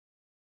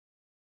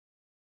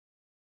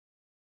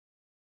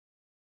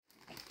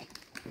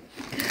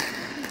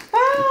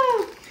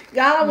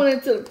Y'all, I went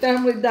into the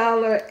Family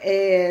Dollar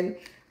and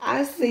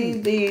I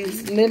see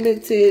these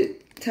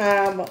limited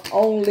time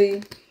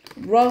only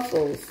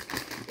Ruffles.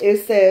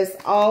 It says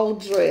all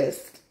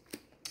dressed.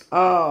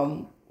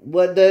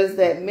 What does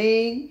that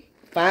mean?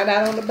 Find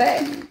out on the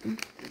back.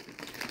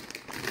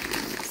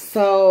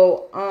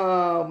 So,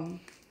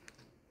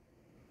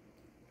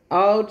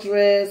 all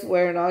dress,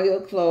 wearing all your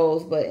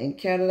clothes, but in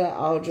Canada,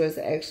 all dress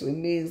actually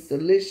means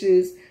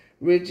delicious,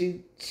 rich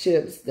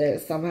chips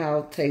that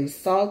somehow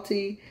taste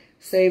salty,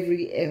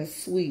 savory, and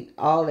sweet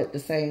all at the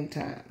same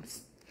time.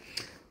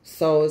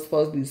 So it's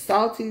supposed to be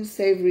salty,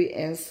 savory,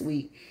 and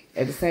sweet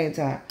at the same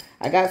time.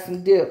 I got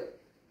some dip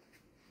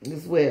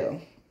as well.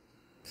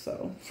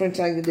 So French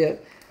onion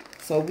dip.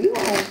 So we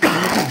won't.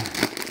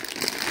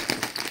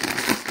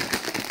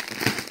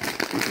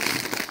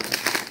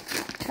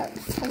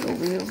 Hello,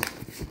 real.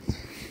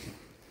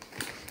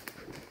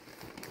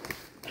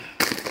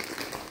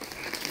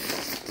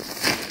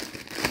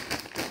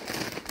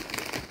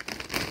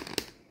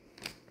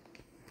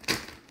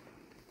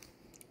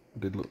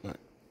 They look like.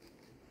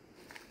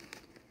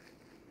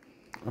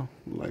 Oh,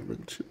 like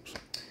regular chips.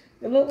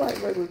 It look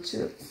like regular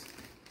chips.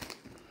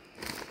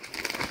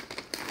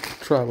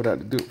 Try without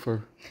the dip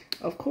first.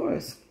 Of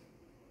course.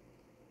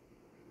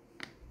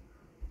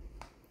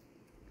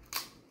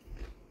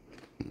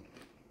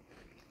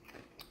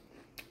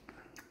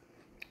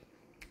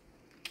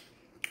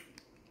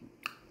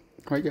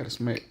 Why you gotta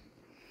smack?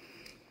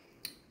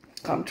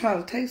 I'm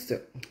trying to taste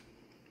it.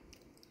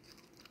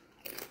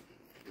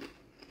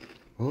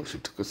 Oh, she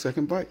took a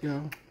second bite,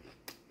 y'all.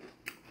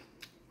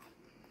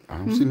 I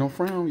don't see no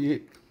frown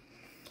yet.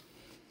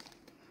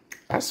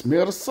 I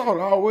smell the salt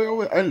all the way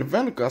over, and the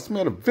vinegar. I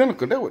smell the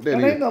vinegar. That's what that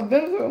is. It ain't no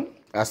vinegar.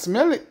 I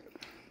smell it.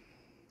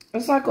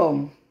 It's like I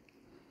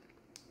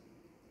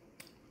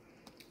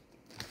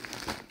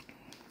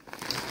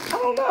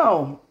don't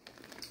know.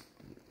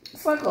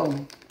 It's like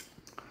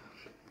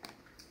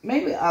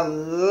maybe a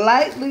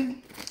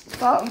lightly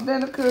salt and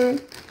vinegar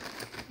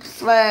 /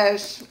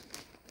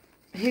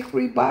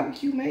 hickory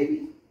barbecue,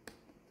 maybe.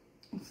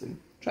 Let's see.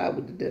 Try it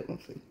with the dip.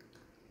 Let's see.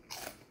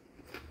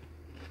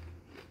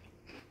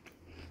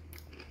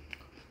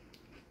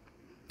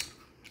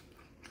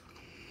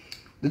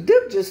 The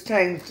dip just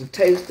changed the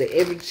taste of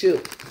every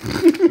chip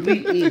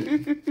we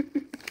eat.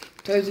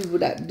 Tastes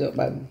without the dip,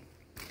 baby.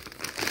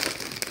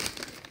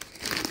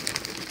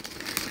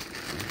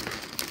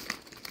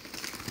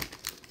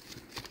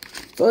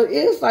 So it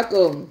is like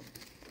a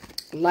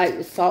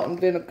light salt and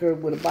vinegar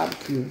with a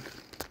barbecue.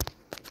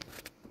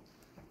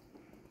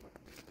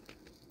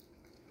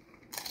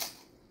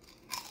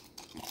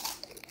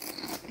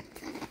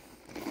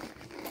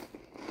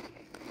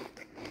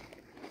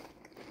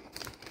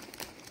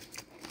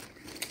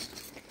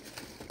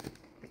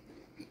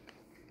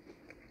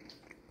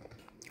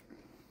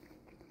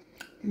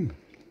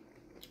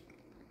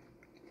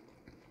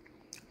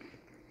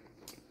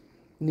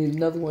 Need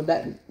another one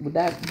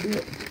without the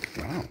dip.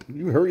 Wow,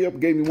 you hurry up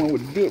and gave me one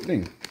with the dip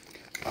then.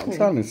 I'm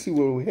trying to see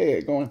what we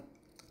had going.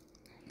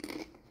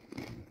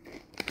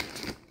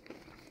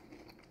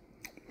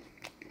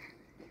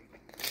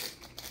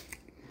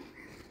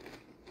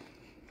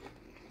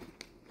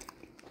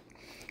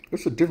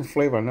 It's a different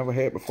flavor I never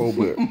had before,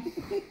 but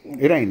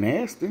it ain't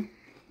nasty.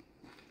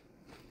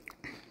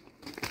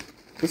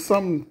 It's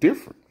something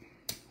different.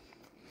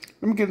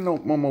 Let me get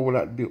one more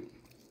without the dip.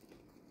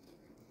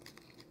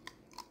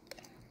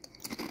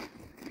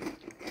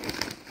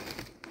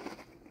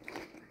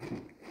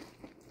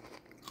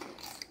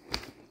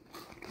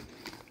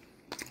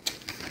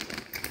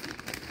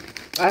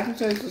 I can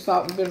taste the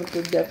salt and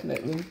vinegar,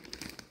 definitely.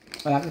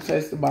 And I can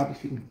taste the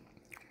barbecue.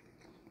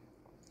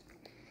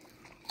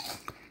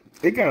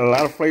 It got a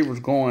lot of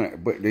flavors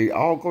going, but they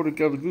all go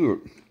together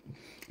good.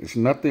 It's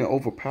nothing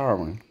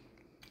overpowering.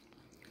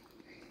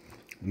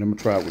 Let me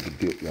try it with the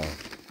dip, y'all.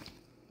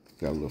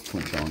 Got a little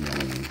French onion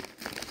on it.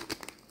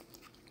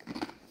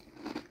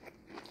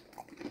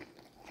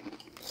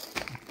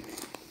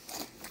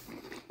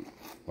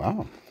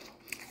 Wow.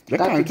 That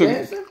kind of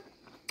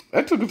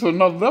took it to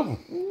another level.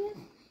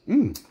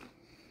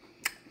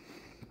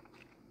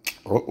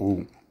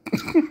 Uh-oh.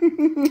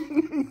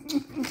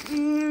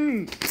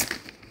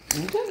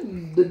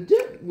 The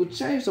dip would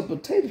change the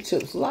potato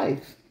chip's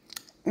life.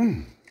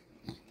 I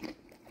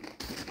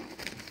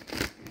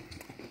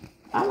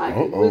like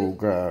it. Oh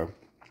God.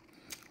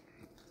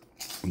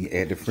 You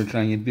add the French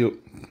onion dip.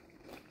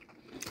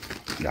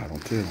 Y'all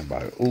don't tell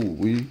nobody. Oh,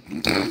 we.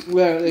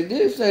 Well, they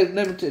did say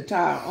limited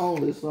time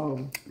only,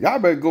 so. Y'all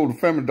better go to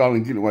Family Dollar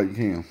and get it while you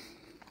can.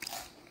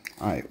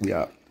 All right, we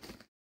out.